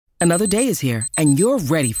Another day is here, and you're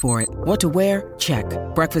ready for it. What to wear? Check.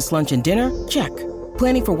 Breakfast, lunch, and dinner? Check.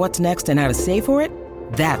 Planning for what's next and how to save for it?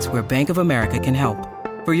 That's where Bank of America can help.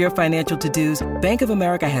 For your financial to-dos, Bank of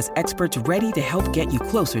America has experts ready to help get you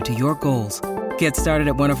closer to your goals. Get started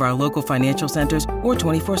at one of our local financial centers or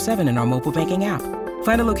 24/7 in our mobile banking app.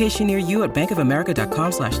 Find a location near you at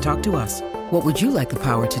bankofamerica.com/talktous. What would you like the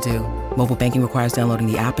power to do? Mobile banking requires downloading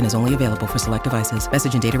the app and is only available for select devices.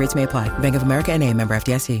 Message and data rates may apply. Bank of America N.A., member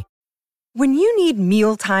FDIC. When you need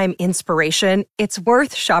mealtime inspiration, it's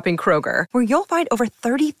worth shopping Kroger, where you'll find over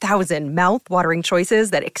 30,000 mouth-watering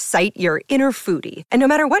choices that excite your inner foodie. And no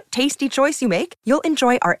matter what tasty choice you make, you'll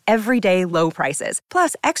enjoy our everyday low prices,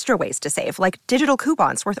 plus extra ways to save, like digital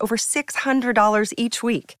coupons worth over $600 each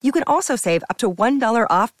week. You can also save up to $1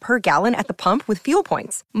 off per gallon at the pump with fuel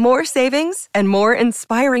points. More savings and more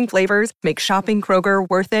inspiring flavors make shopping Kroger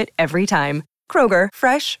worth it every time. Kroger,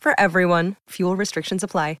 fresh for everyone. Fuel restrictions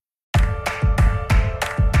apply.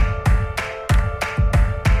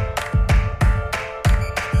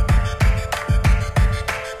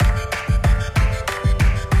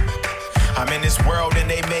 I'm in this world and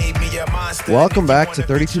they made me a monster. Welcome back to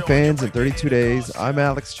 32 Fans in 32 Days. I'm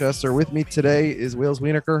Alex Chester. With me today is Wheels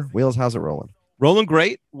Wienerker. Wheels, how's it rolling? Rolling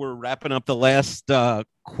great. We're wrapping up the last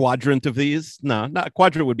quadrant of these. No, not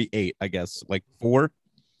quadrant would be 8, I guess. Like 4,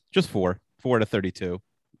 just 4 to 32.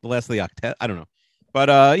 The last of the octet. I don't know,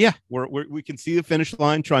 but yeah, we can see the finish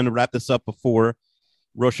line. Trying to wrap this up before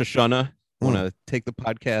Rosh Hashanah. Want to take the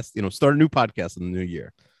podcast, start a new podcast in the new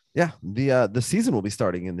year. Yeah, the season will be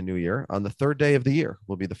starting in the new year. On the third day of the year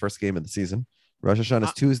will be the first game of the season. Rosh Hashanah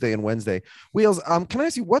is Tuesday and Wednesday. Wheels, can I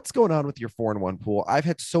ask you what's going on with your 4-1 pool? I've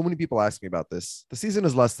had so many people ask me about this. The season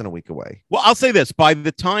is less than a week away. Well, I'll say this: by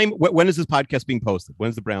the time when is this podcast being posted? When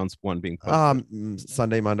is the Browns one being posted?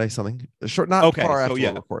 Sunday, Monday, something short. Not okay, far so after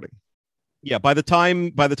we're recording. Yeah, by the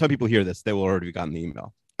time people hear this, they will already have gotten the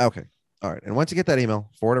email. Okay, all right. And once you get that email,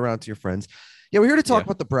 forward it around to your friends. Yeah, we're here to talk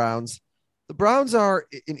about the Browns. The Browns are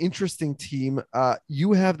an interesting team.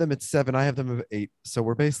 You have them at 7. I have them at 8. So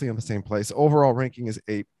we're basically on the same place. Overall ranking is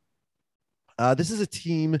 8. This is a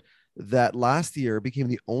team that last year became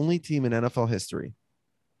the only team in NFL history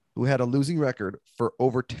who had a losing record for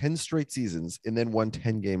over 10 straight seasons and then won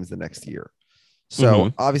 10 games the next year.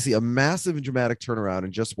 So obviously a massive and dramatic turnaround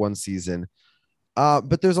in just one season.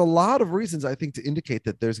 But there's a lot of reasons, I think, to indicate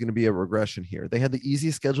that there's going to be a regression here. They had the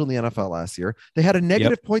easiest schedule in the NFL last year. They had a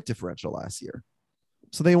negative point differential last year.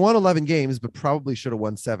 So they won 11 games, but probably should have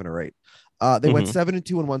won 7 or 8. They went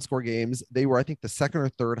 7-2 in one-score games. They were, I think, the second or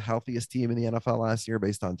third healthiest team in the NFL last year,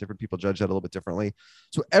 based on different people judge that a little bit differently.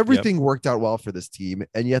 So everything worked out well for this team.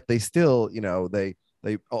 And yet they still, they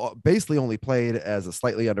basically only played as a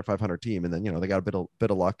slightly under 500 team. And then, they got a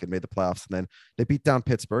bit of luck and made the playoffs. And then they beat down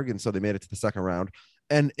Pittsburgh. And so they made it to the second round.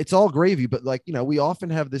 And it's all gravy. But we often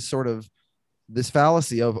have this sort of this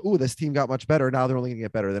fallacy of, this team got much better. Now they're only going to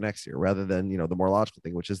get better the next year, rather than, the more logical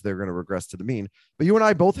thing, which is they're going to regress to the mean. But you and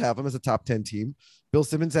I both have them as a top 10 team. Bill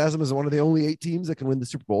Simmons has them as one of the only 8 teams that can win the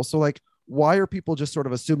Super Bowl. So why are people just sort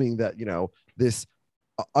of assuming that, this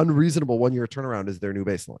unreasonable 1-year turnaround is their new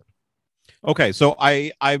baseline? Okay, so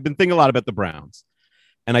I've been thinking a lot about the Browns,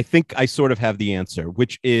 and I think I sort of have the answer,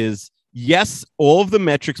 which is yes, all of the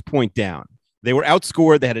metrics point down. They were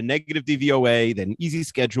outscored. They had a negative DVOA. They had an easy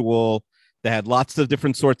schedule. They had lots of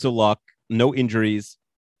different sorts of luck, no injuries.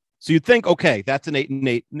 So you'd think, okay, that's an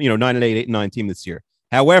 8-8, 9-8, 8-9 team this year.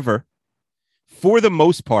 However, for the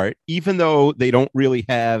most part, even though they don't really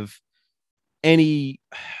have any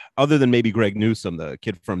other than maybe Greg Newsome, the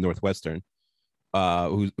kid from Northwestern,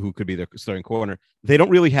 who could be their starting corner, they don't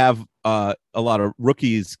really have a lot of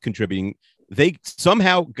rookies contributing. They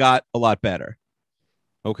somehow got a lot better.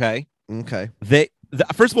 Okay.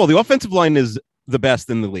 First of all, the offensive line is the best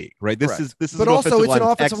in the league, right? This is but also it's an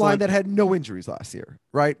offensive line that had no injuries last year,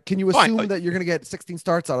 right? Can you assume that you're going to get 16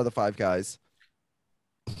 starts out of the 5 guys?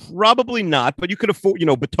 Probably not, but you could afford,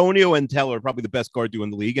 Bitonio and Teller are probably the best guard duo in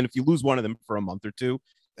the league, and if you lose one of them for a month or two,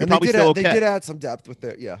 you're probably still okay. They did add some depth with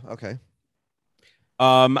their, okay.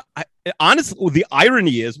 Honestly, the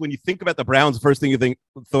irony is when you think about the Browns, the first thing you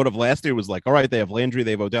thought of last year was like, all right, they have Landry,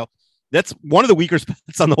 they have Odell. That's one of the weaker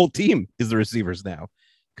spots on the whole team is the receivers now.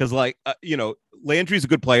 Because Landry's a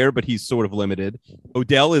good player, but he's sort of limited.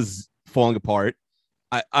 Odell is falling apart.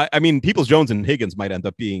 I mean, Peoples-Jones and Higgins might end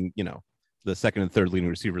up being, the second and third leading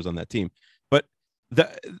receivers on that team. But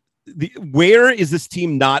where is this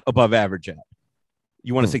team not above average at?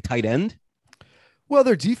 You want to say tight end? Well,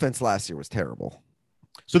 their defense last year was terrible.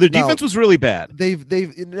 So their defense was really bad.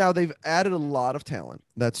 They've added a lot of talent.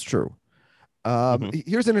 That's true.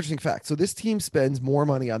 Here's an interesting fact. So this team spends more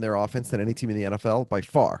money on their offense than any team in the NFL by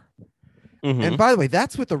far. Mhm. And by the way,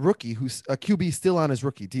 that's with a rookie who's a QB still on his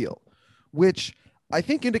rookie deal, which I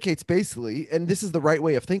think indicates basically, and this is the right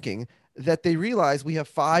way of thinking, that they realize we have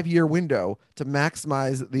 5-year window to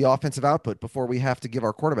maximize the offensive output before we have to give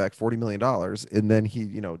our quarterback $40 million. And then he,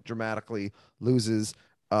 dramatically loses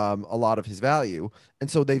a lot of his value. And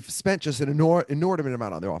so they've spent just an inordinate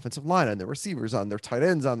amount on their offensive line, on their receivers, on their tight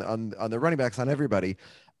ends, on their running backs, on everybody.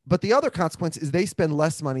 But the other consequence is they spend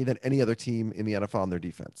less money than any other team in the NFL on their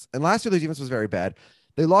defense. And last year, their defense was very bad.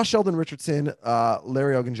 They lost Sheldon Richardson,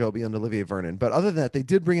 Larry Ogunjobi, and Olivier Vernon. But other than that, they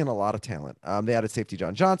did bring in a lot of talent. They added safety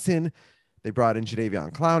John Johnson. They brought in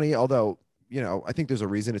Jadeveon Clowney, although, I think there's a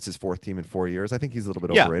reason it's his 4th team in 4 years. I think he's a little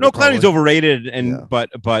bit overrated. No, Clowney's overrated,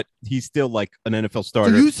 but he's still like an NFL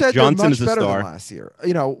starter. So you said Johnson they're much is a better star. than last year.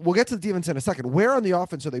 We'll get to the defense in a second. Where on the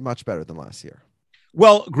offense are they much better than last year?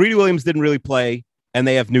 Well, Greedy Williams didn't really play, and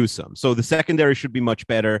they have Newsome. So the secondary should be much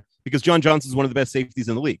better because John Johnson is one of the best safeties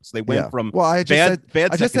in the league. So they went from I just said you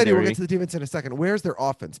will secondary. get to the defense in a second. Where's their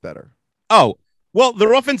offense better? Oh, well,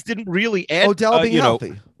 their offense didn't really add Odell being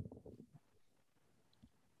healthy.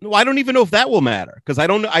 No, I don't even know if that will matter because I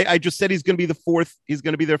don't know. I just said he's going to be the 4th. He's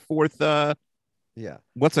going to be their 4th.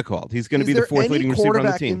 What's it called? He's going to be the 4th leading receiver on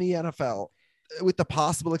the team in the NFL, with the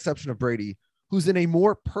possible exception of Brady, who's in a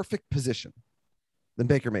more perfect position than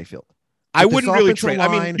Baker Mayfield. I wouldn't really trade. I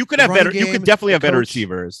mean, you could have better. You could definitely have better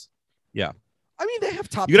receivers. Yeah. I mean, they have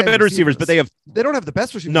top. You could have better receivers, but they don't have the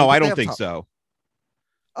best receivers. No, I don't think so.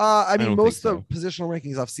 I mean, most of the positional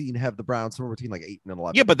rankings I've seen have the Browns somewhere between like 8 and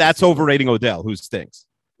 11. Yeah, but that's overrating Odell, who stinks.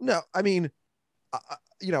 No, I mean,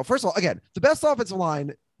 first of all, again, the best offensive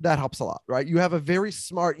line, that helps a lot, right? You have a very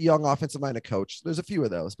smart young offensive minded coach. There's a few of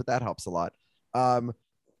those, but that helps a lot. The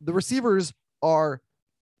receivers are.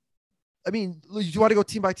 I mean, do you want to go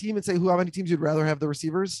team by team and say how many teams you'd rather have the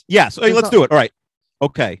receivers? Yes. Hey, let's do it. All right.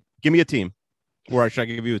 Okay. Give me a team. Or should I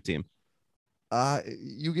give you a team?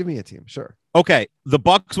 You give me a team. Sure. Okay. The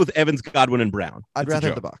Bucks with Evans, Godwin, and Brown. I'd rather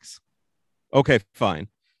have the Bucks. Okay, fine.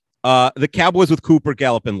 The Cowboys with Cooper,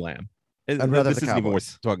 Gallup, and Lamb. I'd rather this the isn't Cowboys. even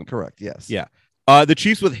worth talking. Correct. Yes. Yeah. The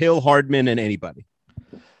Chiefs with Hill, Hardman, and anybody.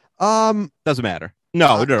 Doesn't matter.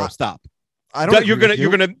 No, stop. I don't. You're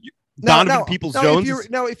gonna Donovan Peoples-Jones.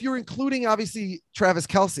 If you're including obviously Travis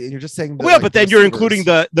Kelce, and you're just saying, but then you're including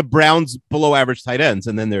the Browns below average tight ends,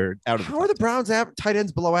 and then they're out of. How are the Browns tight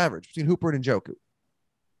ends below average between Hooper and Njoku?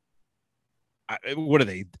 What are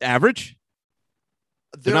they average?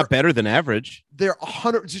 They're not better than average. They're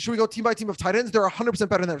 100. Should we go team by team of tight ends? They're 100%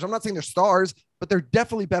 better than average. I'm not saying they're stars, but they're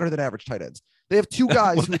definitely better than average tight ends. They have 2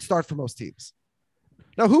 guys who would start for most teams.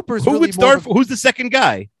 Now Hooper's who really would start? Who's the second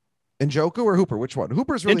guy? Njoku or Hooper? Which one?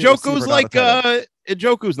 Hooper's really Njoku's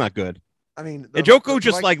Njoku's not good. I mean, Njoku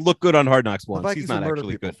just looked good on Hard Knocks once. He's not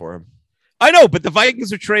actually good for him. I know, but the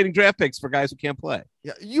Vikings are trading draft picks for guys who can't play.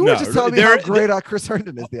 Yeah, you were just telling me how great Chris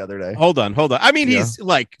Herndon is the other day. Hold on. I mean, he's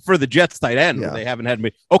like for the Jets tight end. Where they haven't had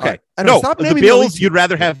me. Okay, right. No, the Bills. You'd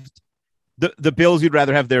rather have the Bills. You'd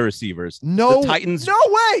rather have their receivers. No, the Titans. No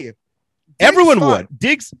way. Everyone would.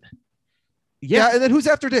 Diggs. Yeah, and then who's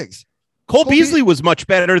after Diggs? Cole Beasley was much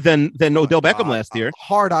better than Odell Beckham last year.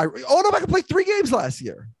 Odell Beckham played 3 games last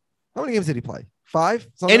year. How many games did he play? 5?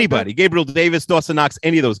 Anybody. Gabriel Davis, Dawson Knox,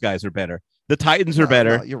 any of those guys are better. The Titans are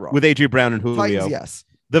better with A.J. Brown and Julio. Titans, yes.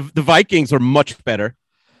 The Vikings are much better.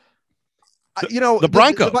 The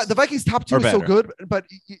Broncos. The Vikings top 2 is so good, but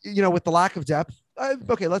with the lack of depth.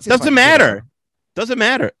 Okay, let's see. Doesn't matter. Doesn't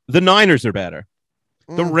matter. The Niners are better.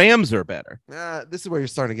 The Rams are better. This is where you're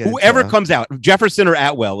starting to get. Whoever comes out, Jefferson or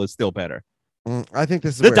Atwell is still better. I think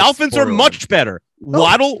this is the Dolphins are much better.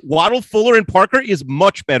 Waddle, Fuller, and Parker is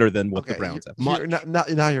much better than what the Browns have.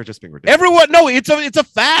 Now you're just being ridiculous. Everyone, no, it's a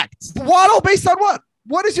fact. Waddle based on what?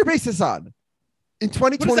 What is your basis on? In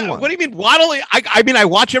 2021. What do you mean Waddle? I mean, I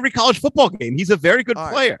watch every college football game. He's a very good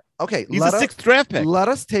player. Okay, he's a 6th draft pick. Let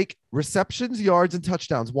us take receptions, yards, and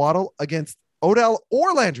touchdowns. Waddle against Odell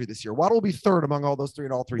or Landry this year. Waddle will be 3rd among all those 3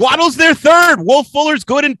 and all 3. Waddle's their 3rd. Wolf Fuller's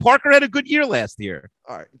good, and Parker had a good year last year.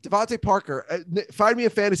 All right, Devontae Parker. Find me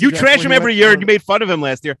a fantasy. You trash him every year, and you made fun of him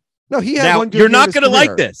last year. No, he had one good You're year not going to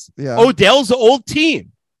like this. Yeah. Odell's old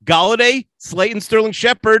team: Golladay, Slayton, Sterling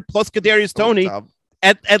Shepard, plus Kadarius Toney.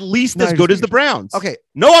 At least as good as the Browns. Okay.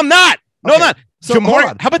 No, I'm not. No, I'm not. So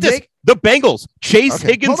Jamar, how about this? The Bengals, Chase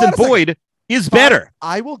Higgins and Boyd is better.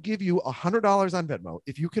 I will give you $100 on Venmo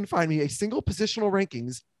if you can find me a single positional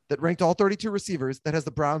rankings that ranked all 32 receivers that has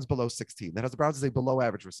the Browns below 16. That has the Browns as a below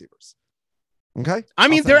average receivers. Okay. I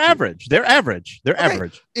mean, they're average. They're average. They're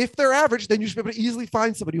average. If they're average, then you should be able to easily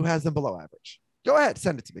find somebody who has them below average. Go ahead.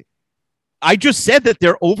 Send it to me. I just said that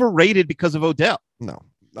they're overrated because of Odell. No,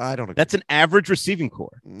 I don't agree. That's an average receiving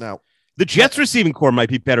core. No. The Jets receiving core might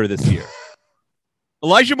be better this year.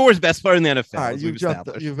 Elijah Moore is best player in the NFL. All right, as you've we've jumped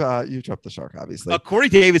established. you've jumped the shark, obviously. Corey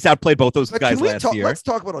Davis outplayed both those But guys can we last talk, year. let's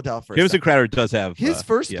talk about Odell for a Jameson second. Crowder does have His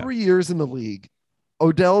first 3 years in the league.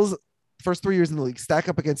 Odell's first 3 years in the league stack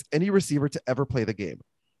up against any receiver to ever play the game.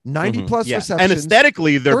 90 plus receptions, and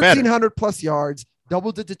aesthetically they're 1,300 better. plus yards,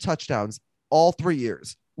 double-digit touchdowns all 3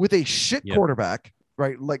 years with a shit quarterback,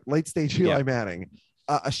 right? Like late stage Eli Manning,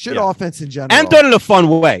 a shit offense in general, and done it in a fun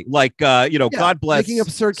way. Like God bless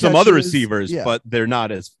absurd some catches, other receivers, but they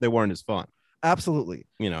weren't as fun. Absolutely,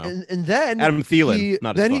 and then Adam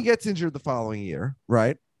Thielen, he gets injured the following year,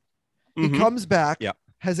 right? Mm-hmm. He comes back,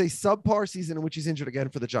 has a subpar season in which he's injured again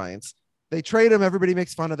for the Giants. They trade him. Everybody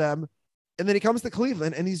makes fun of them. And then he comes to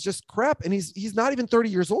Cleveland and he's just crap. And he's not even 30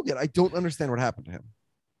 years old yet. I don't understand what happened to him.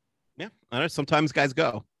 Yeah. I know. Sometimes guys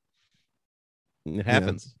go. It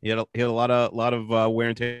happens. He had a lot of wear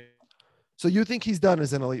and tear. So you think he's done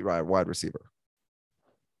as an elite wide receiver?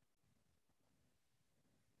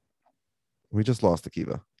 We just lost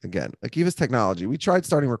Akiva again. Akiva's technology. We tried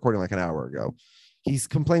starting recording like an hour ago. He's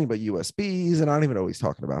complaining about USBs and I don't even know what he's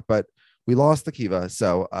talking about, but we lost Akiva.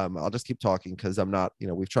 So I'll just keep talking because I'm not,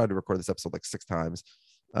 we've tried to record this episode like 6 times.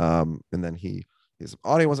 And then his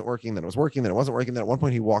audio wasn't working. Then it was working. Then it wasn't working. Then at one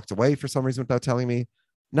point he walked away for some reason without telling me.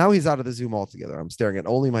 Now he's out of the Zoom altogether. I'm staring at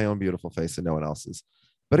only my own beautiful face and no one else's.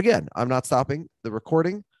 But again, I'm not stopping the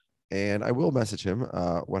recording and I will message him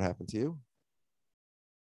what happened to you.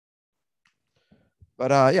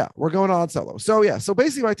 But we're going on solo. So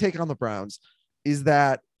basically my take on the Browns is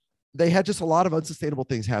that they had just a lot of unsustainable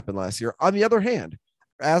things happen last year. On the other hand,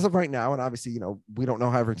 as of right now, and obviously, we don't know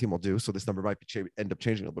how every team will do, so this number might end up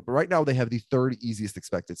changing a little bit. But right now, they have the 3rd easiest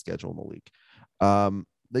expected schedule in the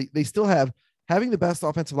league. They still have having the best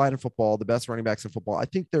offensive line in football, the best running backs in football. I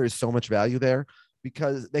think there is so much value there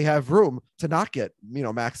because they have room to not get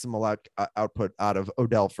maximal output out of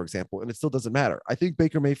Odell, for example, and it still doesn't matter. I think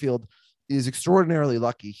Baker Mayfield is extraordinarily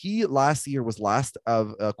lucky. He last year was last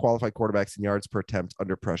of qualified quarterbacks in yards per attempt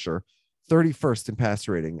under pressure, 31st in pass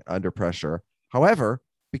rating under pressure. However,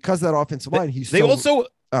 because of that offensive line,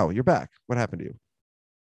 Oh, you're back. What happened to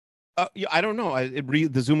you? I don't know.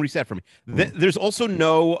 The Zoom reset for me. There's also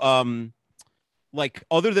no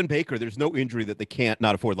other than Baker, there's no injury that they can't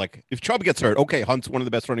not afford. Like if Chubb gets hurt, okay, Hunt's one of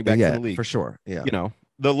the best running backs in the league for sure. Yeah,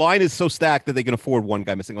 the line is so stacked that they can afford one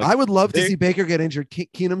guy missing. I would love to see Baker get injured.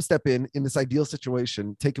 Keenum step in this ideal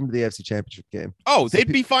situation, take him to the AFC Championship game. Oh, they'd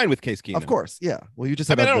be fine with Case Keenum. Of course, yeah. Well, you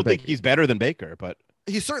just. I don't think he's better than Baker, but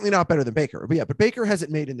he's certainly not better than Baker. But Baker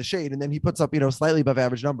hasn't made in the shade, and then he puts up slightly above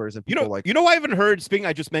average numbers. And people I haven't heard.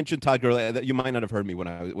 I just mentioned Todd Gurley. That you might not have heard me when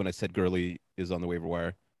I said Gurley is on the waiver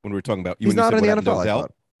wire when we were talking about. He's not in the NFL. I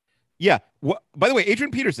thought. Yeah. By the way, Adrian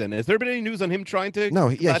Peterson, has there been any news on him trying to? No.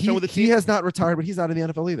 Yeah. He has not retired, but he's not in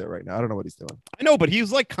the NFL either right now. I don't know what he's doing. I know, but he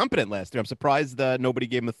was competent last year. I'm surprised that nobody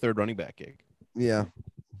gave him a 3rd running back gig. Yeah.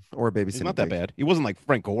 Or babysitting. He's not that bad. He wasn't like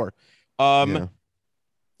Frank Gore. By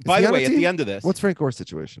the way, at the end of this, what's Frank Gore's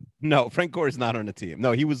situation? No, Frank Gore is not on the team.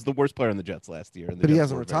 No, he was the worst player on the Jets last year. But he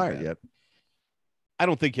hasn't retired yet. I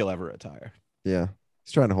don't think he'll ever retire. Yeah.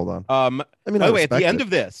 He's trying to hold on. By the way, at the end of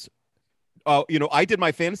this, I did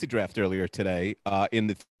my fantasy draft earlier today in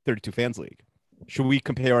the 32 Fans League. Should we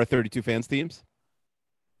compare our 32 Fans teams?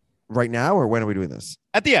 Right now, or when are we doing this?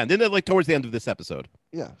 At the end, towards the end of this episode.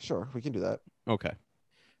 Yeah, sure. We can do that. Okay.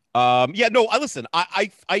 Listen,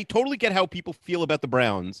 I totally get how people feel about the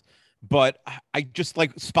Browns, but I just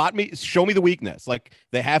show me the weakness. Like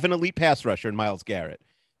they have an elite pass rusher in Myles Garrett.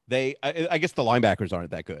 I guess the linebackers aren't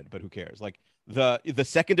that good, but who cares? Like the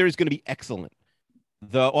secondary is going to be excellent.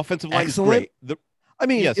 The offensive line is great. It'll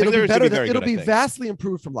be better. It'll be vastly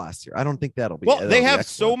improved from last year. I don't think that'll be. Well, they have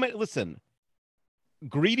so many. Listen,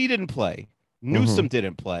 Greedy didn't play. Newsome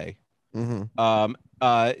didn't play. Mm-hmm.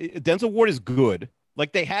 Denzel Ward is good.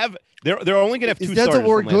 Like they have, they're only going to have 2 starters. Is Denzel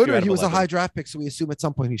Ward good, or he was a high draft pick, so we assume at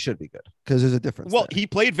some point he should be good because there's a difference. Well, he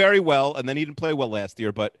played very well, and then he didn't play well last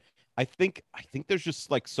year. But I think there's just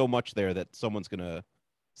so much there that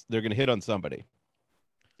they're gonna hit on somebody.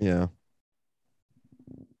 Yeah.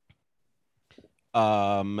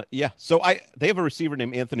 So they have a receiver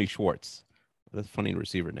named Anthony Schwartz. That's a funny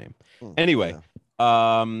receiver name. Anyway,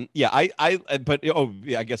 I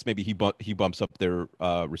guess maybe he bumps up their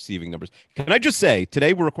receiving numbers. Can I just say,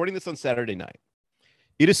 today we're recording this on Saturday night.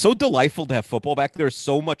 It is so delightful to have football back. There's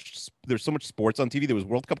so much sports on TV. There was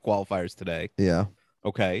World Cup qualifiers today. Yeah.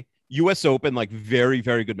 Okay. U.S. Open, very,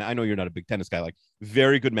 very good. I know you're not a big tennis guy.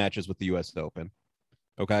 Very good matches with the U.S. Open.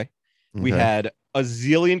 Okay. We had a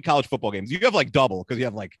zillion college football games. You have double because you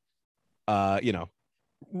have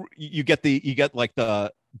you get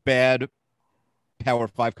the bad Power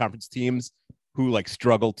 5 conference teams who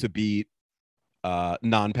struggle to beat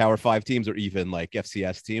non-power 5 teams or even like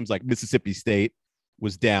FCS teams. Like Mississippi State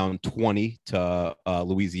was down 20 to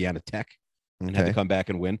Louisiana Tech and had to come back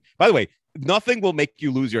and win. By the way, nothing will make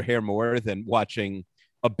you lose your hair more than watching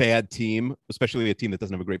a bad team, especially a team that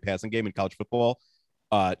doesn't have a great passing game in college football,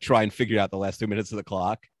 try and figure out the last 2 minutes of the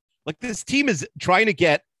clock. Like this team is trying to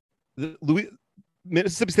get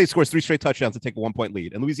Mississippi State scores 3 straight touchdowns to take a 1-point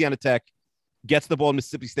lead, and Louisiana Tech gets the ball in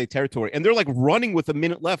Mississippi State territory, and they're like running with a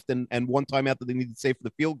minute left and one timeout that they need to save for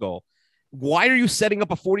the field goal. Why are you setting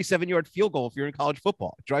up a 47-yard field goal if you're in college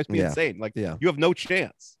football? It drives me insane. Like you have no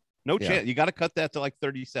chance. No chance. You got to cut that to like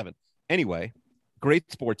 37. Anyway,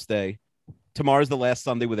 great sports day. Tomorrow's the last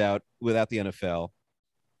Sunday without the NFL.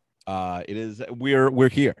 It is we're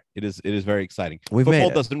here. It is very exciting.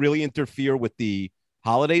 Football doesn't really interfere with the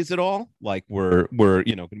holidays at all. Like we're going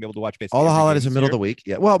to be able to watch basically all the holidays in the middle of the week.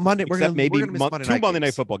 Yeah. Well, Monday we're going to maybe miss two Monday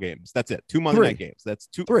night football games. That's it. 2 Monday night games. That's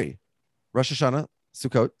 3. Rosh Hashanah,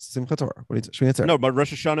 Sukkot, Simchat Torah. What do you answer? No, but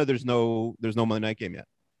Rosh Hashanah, there's no Monday night game yet.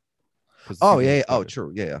 Oh yeah. Oh,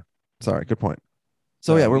 true. Yeah. Sorry. Good point.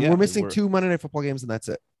 So we're missing 2 Monday night football games, and that's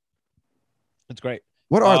it. That's great.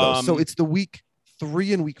 What are those? So it's the week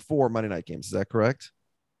 3 and week 4 Monday night games. Is that correct?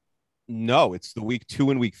 No, it's the week 2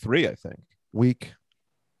 and week 3, I think. Week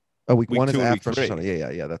 1 is after Rosh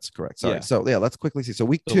Hashanah. Yeah, that's correct. Sorry. So let's quickly see. So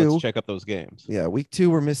week 2. Let's check up those games. Yeah, week 2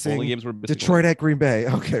 we're missing. Only games we're missing Detroit at Green Bay.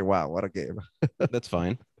 Okay, wow, what a game. That's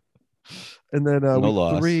fine. And then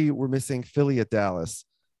week 3 we're missing Philly at Dallas.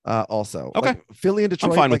 Also, okay. Like, Philly and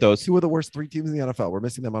Detroit. I'm fine with those. 2 of the worst 3 teams in the NFL. We're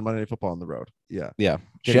missing them on Monday Night Football on the road. Yeah.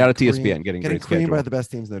 Shout out to ESPN getting great creamed schedule by the best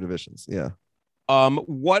teams in their divisions. Yeah. I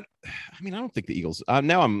don't think the Eagles.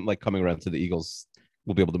 Now I'm like coming around to the Eagles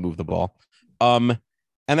will be able to move the ball.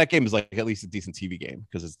 And that game is like at least a decent TV game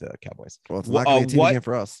because it's the Cowboys. Well, it's not going to be a TV game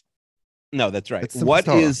for us. No, that's right. What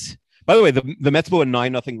is? By the way, the Mets blew a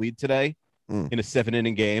 9-0 lead today in a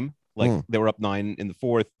 7-inning game. Like they were up 9 in the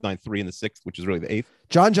 4th, 9-3 in the 6th, which is really the 8th.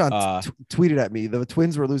 John tweeted at me the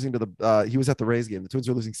Twins were losing to the. He was at the Rays game. The Twins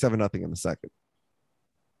were losing 7-0 in the 2nd.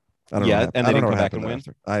 I don't know. Yeah, and they didn't come back and win.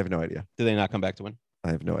 After. I have no idea. Did they not come back to win?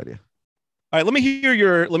 I have no idea. All right, let me hear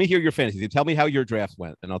your fantasy. Tell me how your draft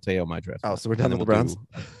went, and I'll tell you how my draft. Oh, so we're done with the Browns.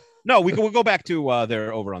 No, we'll go back to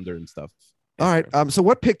their over under and stuff. All right. So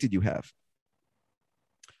what pick did you have?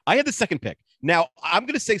 I had the 2nd pick. Now I'm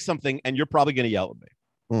going to say something, and you're probably going to yell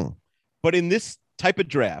at me. But in this type of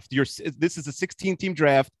draft, this is a 16-team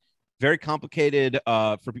draft, very complicated.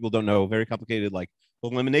 For people who don't know, very complicated. Like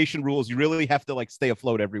elimination rules, you really have to like stay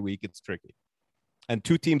afloat every week. It's tricky, and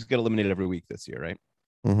 2 teams get eliminated every week this year, right?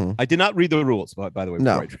 I did not read the rules, by the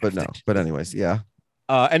way. But anyways, yeah.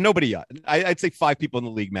 And nobody, I'd say 5 people in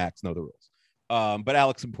the league max know the rules. But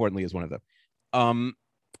Alex, importantly, is one of them.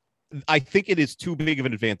 I think it is too big of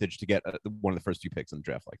an advantage to get one of the first few picks in the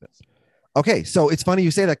draft like this. Okay, so it's funny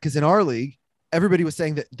you say that because in our league, everybody was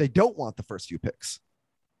saying that they don't want the first few picks.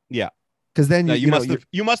 Yeah, because then you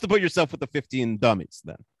must have put yourself with the 15 dummies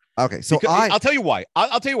then. Okay, so I'll tell you why.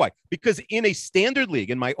 I'll tell you why. Because in a standard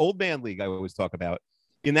league, in my old man league, I always talk about.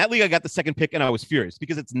 In that league, I got the 2nd pick, and I was furious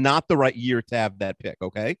because it's not the right year to have that pick.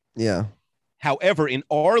 Okay. Yeah. However, in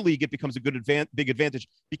our league, it becomes a big advantage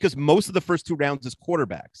because most of the first 2 rounds is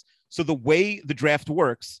quarterbacks. So the way the draft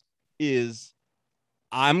works is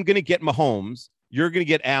I'm going to get Mahomes, you're going to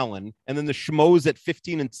get Allen, and then the schmoes at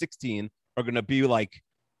 15 and 16 are going to be like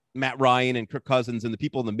Matt Ryan and Kirk Cousins and the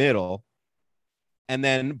people in the middle.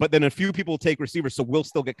 But then a few people will take receivers, so we'll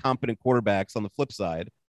still get competent quarterbacks on the flip side,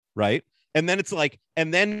 right? And then it's like,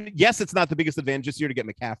 yes, it's not the biggest advantage this year to get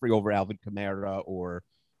McCaffrey over Alvin Kamara or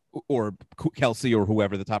Kelsey or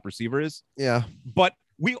whoever the top receiver is. Yeah. But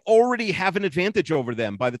we already have an advantage over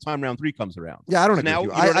them by the time round 3 comes around. Yeah, I don't know.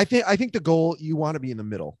 I think the goal, you want to be in the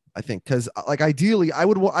middle. I think because like ideally, I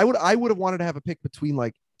would have wanted to have a pick between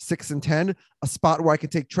like 6 and 10, a spot where I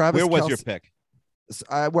could take Travis. Where was your pick?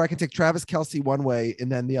 Where I can take Travis Kelce one way, and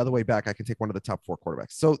then the other way back, I can take one of the top 4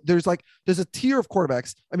 quarterbacks. So there's a tier of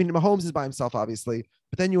quarterbacks. I mean, Mahomes is by himself, obviously,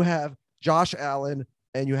 but then you have Josh Allen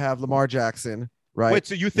and you have Lamar Jackson, right? Wait,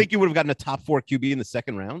 so you think you would have gotten a top 4 QB in the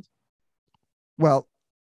 2nd round? Well,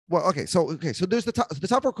 okay. So there's the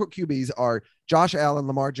top 4 QBs are Josh Allen,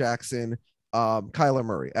 Lamar Jackson, Kyler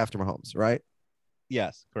Murray after Mahomes, right?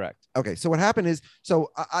 Yes, correct. Okay, so what happened is, did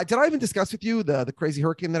I even discuss with you the crazy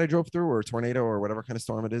hurricane that I drove through, or tornado, or whatever kind of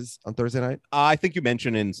storm it is on Thursday night? I think you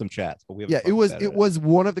mentioned in some chats, but it was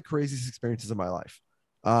one of the craziest experiences of my life.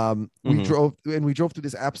 We drove through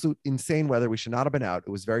this absolute insane weather. We should not have been out. It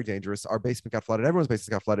was very dangerous. Our basement got flooded. Everyone's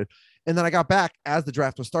basement got flooded. And then I got back as the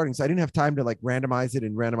draft was starting, so I didn't have time to like randomize it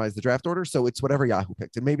and randomize the draft order. So it's whatever Yahoo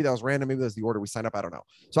picked, and maybe that was random. Maybe that was the order we signed up. I don't know.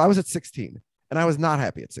 So I was at 16. and I was not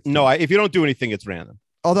happy at 16. No, if you don't do anything, it's random.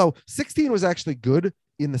 Although 16 was actually good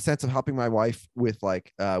in the sense of helping my wife with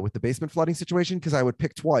with the basement flooding situation, because I would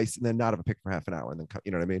pick twice and then not have a pick for half an hour and then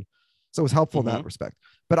you know what I mean. So it was helpful in that respect.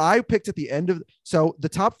 But I picked at the end of so the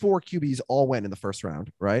top 4 QBs all went in the first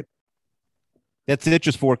round, right? That's it.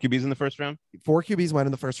 Just 4 QBs in the first round. 4 QBs went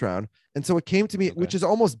in the first round, and so it came to me, which is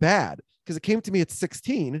almost bad because it came to me at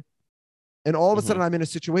 16, and all of a sudden I'm in a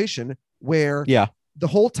situation where the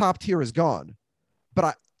whole top tier is gone.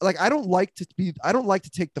 But I don't like to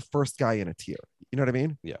take the first guy in a tier. You know what I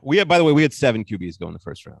mean? Yeah. By the way, we had 7 QBs go in the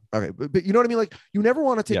first round. Okay. But you know what I mean? Like, you never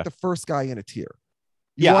want to take the first guy in a tier.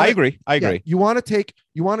 I agree. You want to take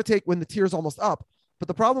when the tier is almost up. But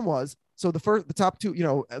the problem was, so the top 2,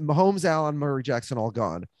 Mahomes, Allen, Murray, Jackson, all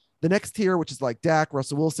gone. The next tier, which is like Dak,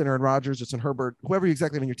 Russell Wilson, Aaron Rodgers, Justin Herbert, whoever you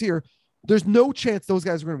exactly in your tier, there's no chance those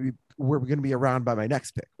guys were going to be around by my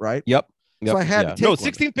next pick, right? Yep. So I had to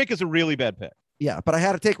take 16th pick is a really bad pick. Yeah, but I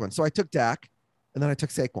had to take one. So I took Dak, and then I took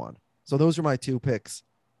Saquon. So those are my 2 picks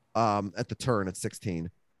at the turn at 16.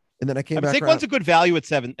 And then I came back. Saquon's a good value at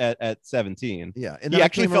 17. Yeah. And he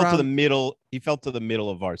actually fell to the middle. He fell to the middle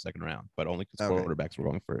of our second round, but only because quarterbacks were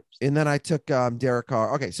going first. And then I took Derek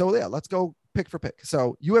Carr. Okay, so let's go pick for pick.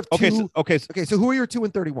 So you have 2. Okay, so who are your 2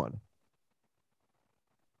 and 31?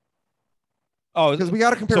 Oh, because we got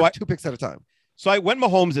to compare 2 picks at a time. So I went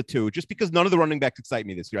Mahomes at 2, just because none of the running backs excite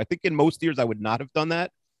me this year. I think in most years I would not have done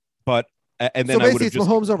that, but and then so basically it's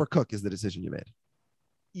Mahomes over Cook is the decision you made.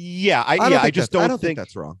 Yeah, I just don't think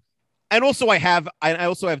that's wrong. And also I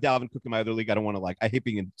also have Dalvin Cook in my other league. I don't want to I hate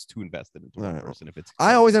being too invested into one person. If it's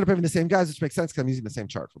I always end up having the same guys, which makes sense because I'm using the same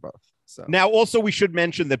chart for both. So now also we should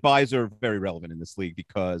mention that buys are very relevant in this league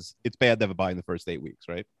because it's bad to have a buy in the first 8 weeks,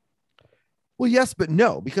 right? Well, yes, but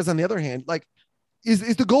no, because on the other hand,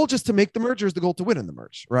 is the goal just to make the merge, or is the goal to win in the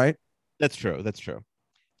merge, right? That's true.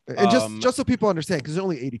 And just so people understand, because there's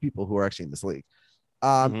only 80 people who are actually in this league.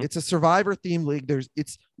 It's a survivor themed league.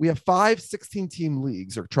 We have 5 16-team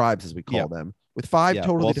leagues, or tribes as we call them, with 5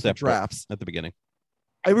 totally different drafts at the beginning.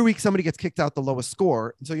 Every week somebody gets kicked out the lowest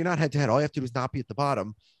score, and so you're not head to head. All you have to do is not be at the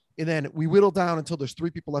bottom, and then we whittle down until there's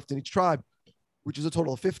 3 people left in each tribe, which is a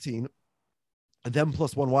total of 15. And then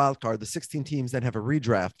plus 1 wild card. The 16 teams then have a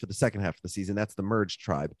redraft for the second half of the season. That's the merged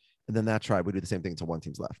tribe. And then that tribe would do the same thing until 1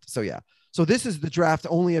 team's left. So yeah. So this is the draft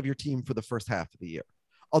only of your team for the first half of the year.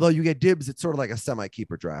 Although you get dibs, it's sort of like a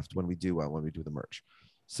semi-keeper draft when we do the merge.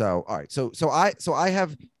 So all right. So I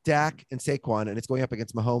have Dak and Saquon, and it's going up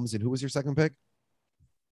against Mahomes. And who was your second pick?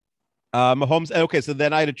 Mahomes. Okay, so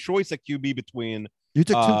then I had a choice at QB between. You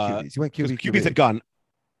took 2 QBs. You went QB. QB's had gone.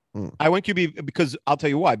 I went QB because I'll tell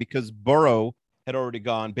you why. Because Burrow had already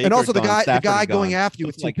gone. Baker and also the gone, guy going after you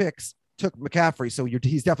with 2 picks took McCaffrey, so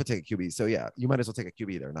he's definitely taking QB. So yeah, you might as well take a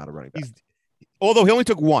QB there, not a running back. Although he only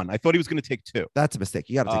took 1, I thought he was going to take 2. That's a mistake.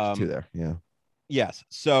 You got to take 2 there. Yeah. Yes.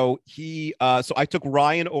 So so I took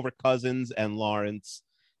Ryan over Cousins and Lawrence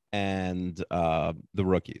and the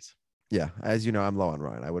rookies. Yeah, as you know, I'm low on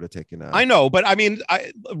Ryan. I would have taken. I know, but I mean,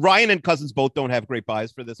 Ryan and Cousins both don't have great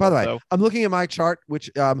buys for this. By the way, I'm looking at my chart,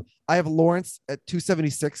 which I have Lawrence at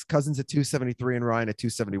 276, Cousins at 273, and Ryan at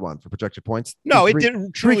 271 for projected points. No, it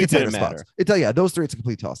didn't matter. Those 3, it's a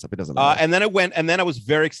complete toss up. It doesn't matter. And then I was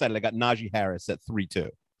very excited. I got Najee Harris at 3-2.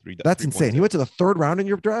 That's insane. He went to the 3rd round in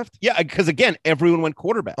your draft. Yeah, because again, everyone went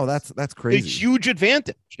quarterback. Oh, that's crazy. It's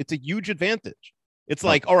a huge advantage. It's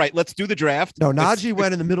like, all right, let's do the draft. No, Najee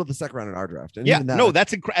went in the middle of the second round in our draft. And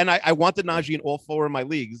that's incredible. And I wanted Najee in all 4 of my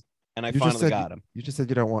leagues, and I finally got him. You just said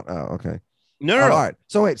you don't want. Oh, okay. No. All right.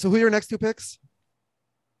 So wait. So who are your next 2 picks?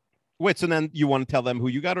 Wait. So then you want to tell them who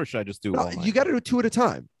you got, or should I just do? You got to do 2 at a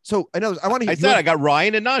time. So I want to. I said I got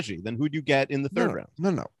Ryan and Najee. Then who'd you get in the 3rd round?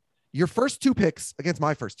 No. Your first 2 picks against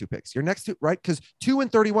my first 2 picks. Your next 2, right? Because 2 and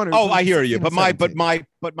 31 are. Oh, I hear you. But my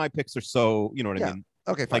picks are so, you know what I mean.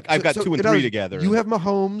 Okay, fine. Like I've got 2 and 3 together. You have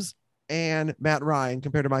Mahomes and Matt Ryan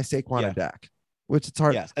compared to my Saquon and Dak, which it's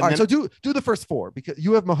hard. Yes. All right, so do the first 4 because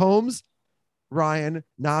you have Mahomes, Ryan,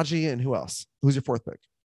 Najee, and who else? Who's your 4th pick?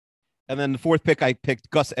 And then the 4th pick, I picked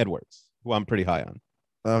Gus Edwards, who I'm pretty high on.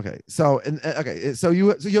 Okay, so you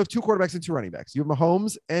have 2 quarterbacks and 2 running backs. You have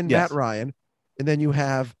Mahomes and Matt Ryan, and then you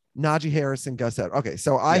have Najee Harris and Gus Edwards. Okay,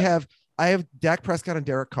 so I have Dak Prescott and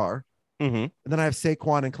Derek Carr, and then I have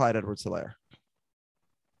Saquon and Clyde Edwards-Helaire.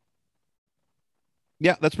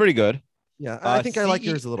 Yeah, that's pretty good. Yeah, I think I like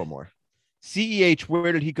yours a little more. CEH,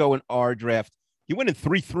 where did he go in our draft? He went in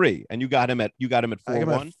 3-3, and you got him at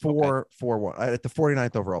 4-1? 4-1 at the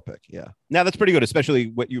 49th overall pick. Yeah. Now that's pretty good, especially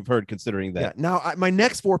what you've heard considering that. Yeah. Now my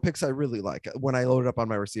next 4 picks I really like when I loaded up on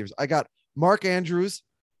my receivers. I got Mark Andrews,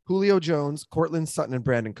 Julio Jones, Cortland Sutton, and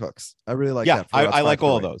Brandon Cooks. I really like Yeah, that. I like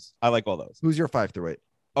all of those. I like all those. Who's your 5 through 8?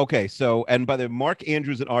 Okay, so and by the Mark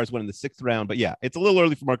Andrews and ours went in the 6th round, but yeah, it's a little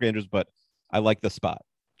early for Mark Andrews, but I like the spot.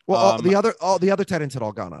 Well, all the other tight ends had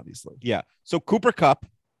all gone, obviously. Yeah. So Cooper Kupp,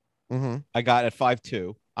 Mm-hmm. I got at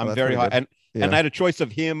 5'2". I'm that's very pretty high, good. and I had a choice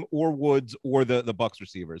of him or Woods or the Bucks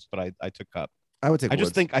receivers, but I took Kupp. I would take. I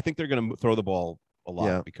just Woods. think they're going to throw the ball a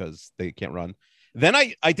lot because they can't run. Then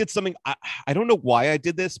I did something. I don't know why I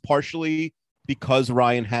did this. Partially because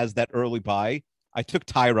Ryan has that early bye. I took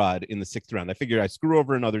Tyrod in the 6th round. I figured I screw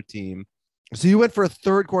over another team. So you went for a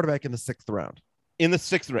third quarterback in the 6th round. In the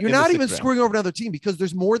 6th round, you're not even screwing over another team because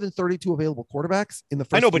there's more than 32 available quarterbacks in the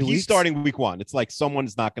first. I know, but 2 he's weeks. starting week 1. It's like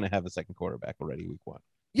someone's not going to have a second quarterback already week 1.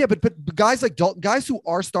 Yeah, but guys like Dalton, guys who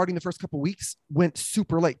are starting the first couple of weeks went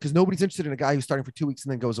super late because nobody's interested in a guy who's starting for 2 weeks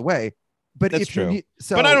and then goes away. But That's if true.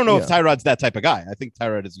 But I don't know if Tyrod's that type of guy. I think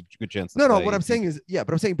Tyrod is a good chance. No. What I'm saying is,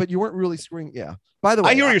 but you weren't really screwing. Yeah. By the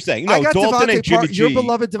way, I hear what you're saying. I got Dalton and Jimmy G. Your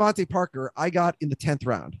beloved Devontae Parker, I got in the 10th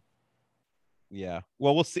round. Yeah.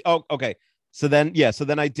 Well, we'll see. Oh, okay. So then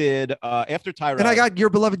I did after Tyrod. And I got your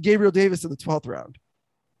beloved Gabriel Davis in the 12th round.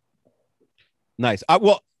 Nice.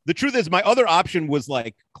 Well, the truth is, my other option was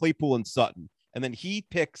like Claypool and Sutton, and then he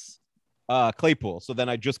picks Claypool. So then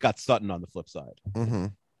I just got Sutton on the flip side. Mm-hmm.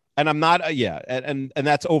 And I'm not, and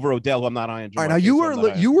that's over Odell, who I'm not eyeing. All right, now you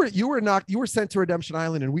were sent to Redemption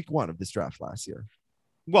Island in week 1 of this draft last year.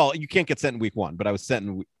 Well, you can't get sent in week 1, but I was sent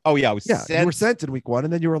in. You were sent in week 1,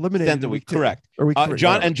 and then you were eliminated in week 2. Correct. Or week 3.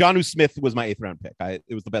 Jonnu Smith was my 8th round pick.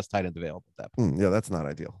 It was the best tight end available at that point. Yeah, that's not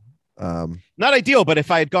ideal. Not ideal, but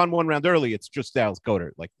if I had gone 1 round early, it's just Dallas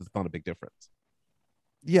Goedert. Like, it's not a big difference.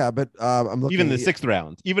 Yeah, but I'm looking even in the 6th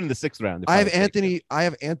round. Even in the 6th round, I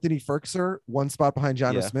have Anthony Ferkser, 1 spot behind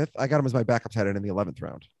Jonnu Smith. I got him as my backup tight end in the 11th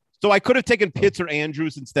round. So I could have taken Pitts or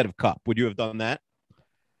Andrews instead of Kupp. Would you have done that?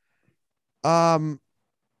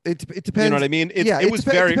 It depends. You know what I mean? It was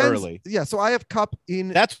very early. Yeah, so I have Kupp in.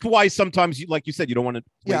 That's why sometimes, like you said, you don't want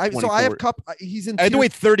to. So I have Kupp. He's in. I had to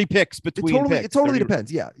wait 30 picks between. It totally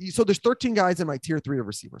depends. Yeah. So there's 13 guys in my tier 3 of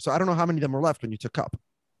receiver. So I don't know how many of them were left when you took Kupp,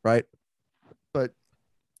 right? But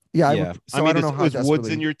yeah. I don't know how. Is Woods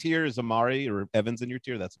in your tier? Is Amari or Evans in your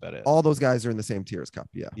tier? That's about it. All those guys are in the same tier as Kupp.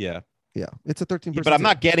 Yeah. Yeah. It's a 13. But I'm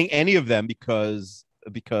not getting any of them because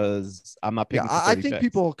I'm not picking. I think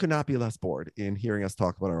people could not be less bored in hearing us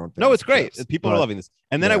talk about our own. No, it's great. People are loving this.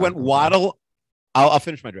 And then I went Waddle. I'll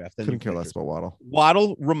finish my draft. Couldn't care less about Waddle.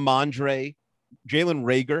 Waddle, Ramondre, Jalen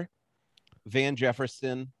Reagor, Van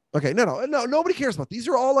Jefferson. Okay, no. Nobody cares about these.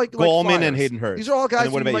 Are all like Goldman and Hayden Hurst. These are all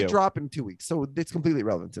guys who might drop in 2 weeks, so it's completely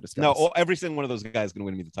irrelevant to discuss. No, every single one of those guys is going to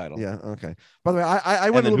win me the title. Yeah. Okay. By the way, I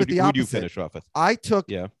went a little bit the opposite. Who do you finish off with? I took.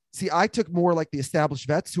 Yeah. See, I took more like the established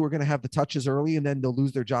vets who are going to have the touches early, and then they'll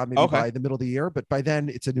lose their job maybe by the middle of the year. But by then,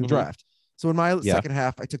 it's a new draft. So in my second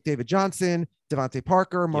half, I took David Johnson, Devontae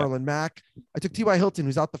Parker, Marlon Mack. I took T.Y. Hilton,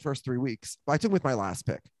 who's out the first 3 weeks. But I took him with my last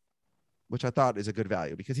pick, which I thought is a good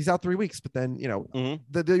value because he's out 3 weeks. But then, your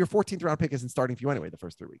 14th round pick isn't starting for you anyway the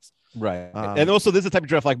first 3 weeks. Right. And also, this is the type of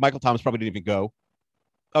draft like Michael Thomas probably didn't even go.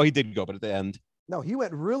 Oh, he did go, but at the end. No, he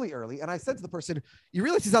went really early. And I said to the person, you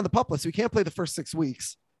realize he's on the pup list, so he can't play the first 6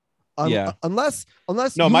 weeks. Unless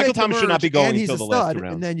Michael Thomas should not be going until the last 2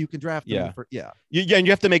 rounds, and then you can draft him. And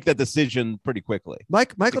you have to make that decision pretty quickly.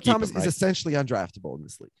 Michael Thomas is essentially undraftable in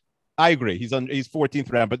this league. I agree. He's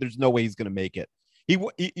 14th round, but there's no way he's going to make it. He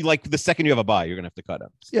like the second you have a bye, you're going to have to cut him.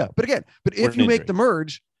 Yeah, but if you make the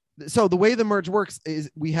merge, so the way the merge works is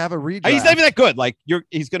we have a redraft. He's not even that good. Like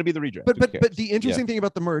he's going to be the redraft. But the interesting thing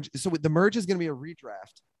about the merge, so the merge is going to be a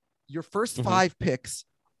redraft. Your first 5 picks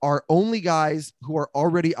are only guys who are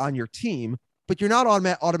already on your team, but you're not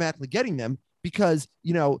automatically getting them because,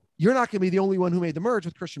 you're not going to be the only one who made the merge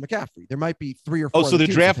with Christian McCaffrey. There might be 3 or 4. Oh, so the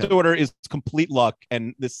draft order is complete luck.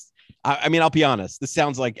 And this, I'll be honest, this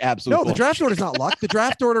sounds like absolute No, the draft order is not luck. The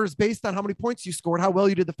draft order is based on how many points you scored, how well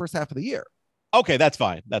you did the first half of the year. Okay, that's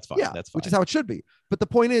fine. Yeah, that's fine. Which is how it should be. But the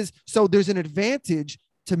point is, so there's an advantage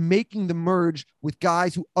to making the merge with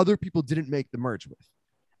guys who other people didn't make the merge with.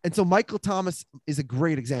 And so Michael Thomas is a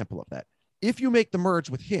great example of that. If you make the merge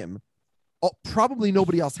with him, probably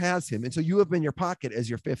nobody else has him. And so you have been in your pocket as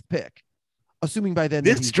your 5th pick, assuming by then.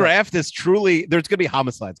 This draft is truly, there's going to be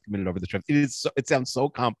homicides committed over the draft. It sounds so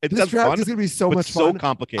complicated. This draft is going to be so much fun. So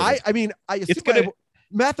complicated. I assume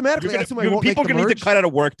mathematically, I assume people are going to need to cut out a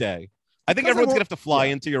work day. I think everyone's going to have to fly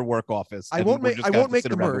yeah. into your work office. I won't make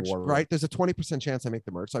the merge, right? There's a 20% chance I make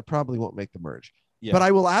the merge, so I probably won't make the merge. Yeah. But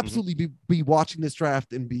I will absolutely be watching this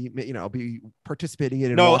draft and be participating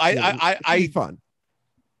in it. No, I fun.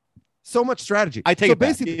 So much strategy. I take it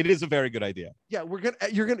basically. It is a very good idea. Yeah,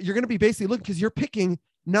 you're gonna be basically looking because you're picking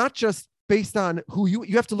not just based on who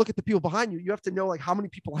you have to look at the people behind you. You have to know like how many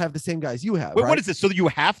people have the same guys you have. Wait, right? what is this? So you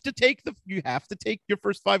have to take your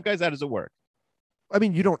first 5 guys? How does it work? I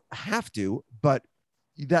mean, you don't have to, but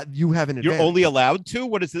that you have an advantage. You're only allowed to?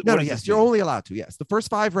 What is it? No, yes, you're only allowed to. Yes. The first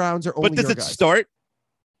 5 rounds are only But does your it guys. start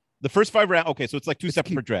the first 5 rounds? Okay, so it's like 2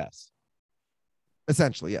 separate drafts.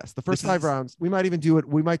 Essentially, yes. The first 5 rounds, we might even do it.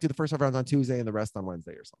 We might do the first 5 rounds on Tuesday and the rest on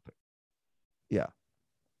Wednesday or something. Yeah.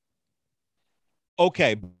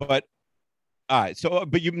 Okay, but all right. So,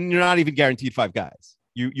 but you're not even guaranteed 5 guys.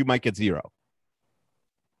 You might get 0.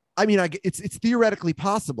 I mean, it's theoretically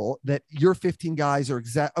possible that your 15 guys are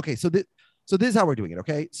exact. Okay, so this is how we're doing it.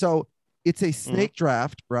 Okay, so it's a snake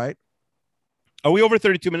draft, right? Are we over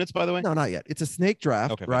 32 minutes, by the way? No, not yet. It's a snake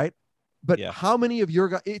draft, okay, right? But yeah. how many of your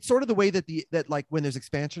guys? It's sort of the way that like when there's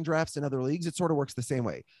expansion drafts in other leagues, it sort of works the same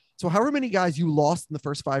way. So however many guys you lost in the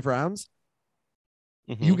first 5 rounds,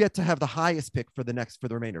 you get to have the highest pick for the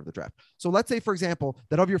remainder of the draft. So let's say, for example,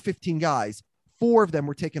 that of your 15 guys, 4 of them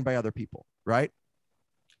were taken by other people, right?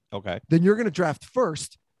 Okay. Then you're going to draft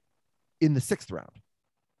first in the 6th round,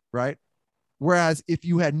 right? Whereas if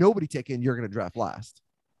you had nobody taken, you're going to draft last.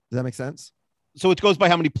 Does that make sense? So it goes by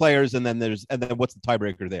how many players, and then what's the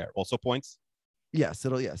tiebreaker there? Also points? Yes,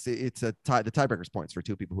 it's a tie. The tiebreaker's points for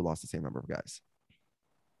 2 people who lost the same number of guys.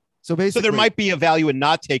 So basically, so there might be a value in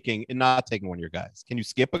not taking one of your guys. Can you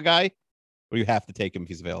skip a guy, or you have to take him if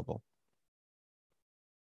he's available?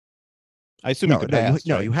 I assume you could pass.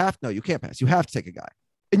 You can't pass. You have to take a guy,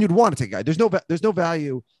 and you'd want to take a guy. There's no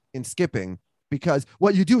value in skipping because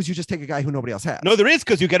what you do is you just take a guy who nobody else has. No, there is,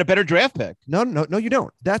 because you get a better draft pick. No, you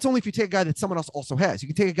don't. That's only if you take a guy that someone else also has. You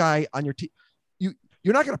can take a guy on your team.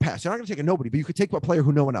 You're not going to pass. You're not going to take a nobody, but you could take a player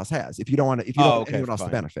who no one else has if you don't want to. If you don't want anyone else to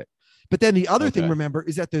benefit. But then the other thing, remember,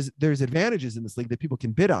 is that there's advantages in this league that people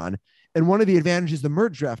can bid on, and one of the advantages is the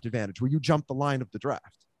merge draft advantage, where you jump the line of the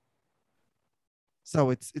draft. So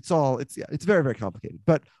it's very, very complicated.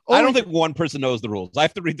 But I don't think one person knows the rules. I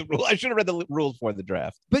have to read the rules. I should have read the rules for the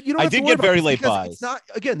draft. But you know, I did get very late buys. It's not,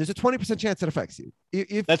 again, there's a 20% chance it affects you.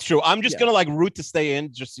 If that's true. I'm just gonna root to stay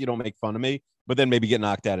in, just so you don't make fun of me. But then maybe get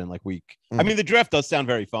knocked out in week. I mean, the draft does sound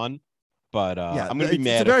very fun, but I'm gonna be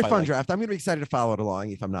mad. It's a very fun draft. I'm gonna be excited to follow it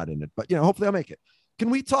along if I'm not in it. But hopefully I'll make it.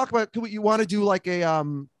 Can we talk about? You want to do like a? I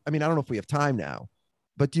mean, I don't know if we have time now,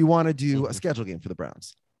 but do you want to do a schedule game for the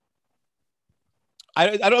Browns?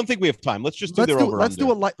 I don't think we have time. Let's just let's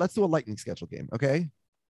do a lightning schedule game. Okay.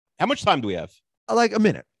 How much time do we have? Like a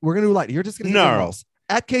minute. We're gonna do lightning. You're just gonna do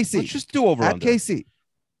at KC. Let's just do over at KC.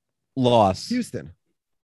 Loss. Houston.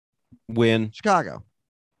 Win. Chicago.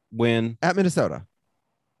 Win. At Minnesota.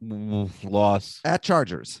 Loss. At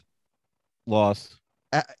Chargers. Loss.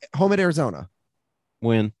 At home at Arizona.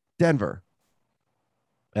 Win. Denver.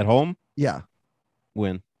 At home. Yeah.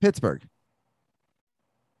 Win. Pittsburgh.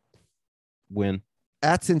 Win.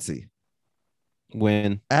 At Cincy.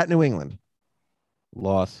 Win. At New England.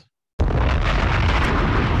 Loss.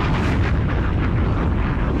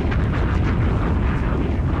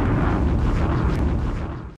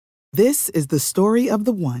 This is the story of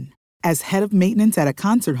the one. As head of maintenance at a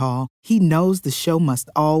concert hall, he knows the show must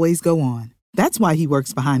always go on. That's why he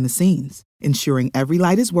works behind the scenes, ensuring every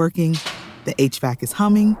light is working, the HVAC is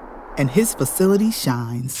humming, and his facility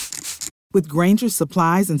shines. With Grainger's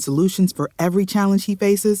supplies and solutions for every challenge he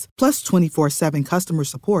faces, plus 24/7 customer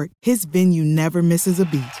support, his venue never misses a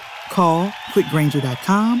beat. Call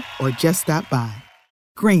quickgrainger.com or just stop by.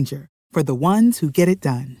 Grainger, for the ones who get it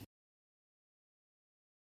done.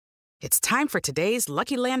 It's time for today's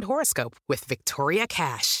Lucky Land horoscope with Victoria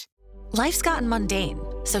Cash. Life's gotten mundane,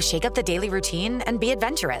 so shake up the daily routine and be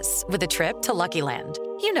adventurous with a trip to Lucky Land.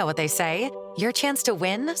 You know what they say, your chance to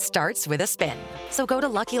win starts with a spin. So go to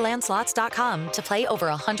LuckyLandSlots.com to play over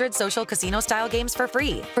 100 social casino-style games for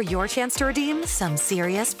free for your chance to redeem some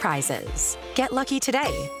serious prizes. Get lucky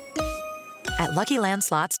today at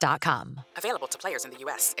LuckyLandSlots.com. Available to players in the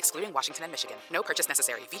U.S., excluding Washington and Michigan. No purchase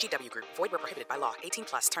necessary. VGW Group. Void where prohibited by law.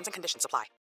 18+. Terms and conditions apply.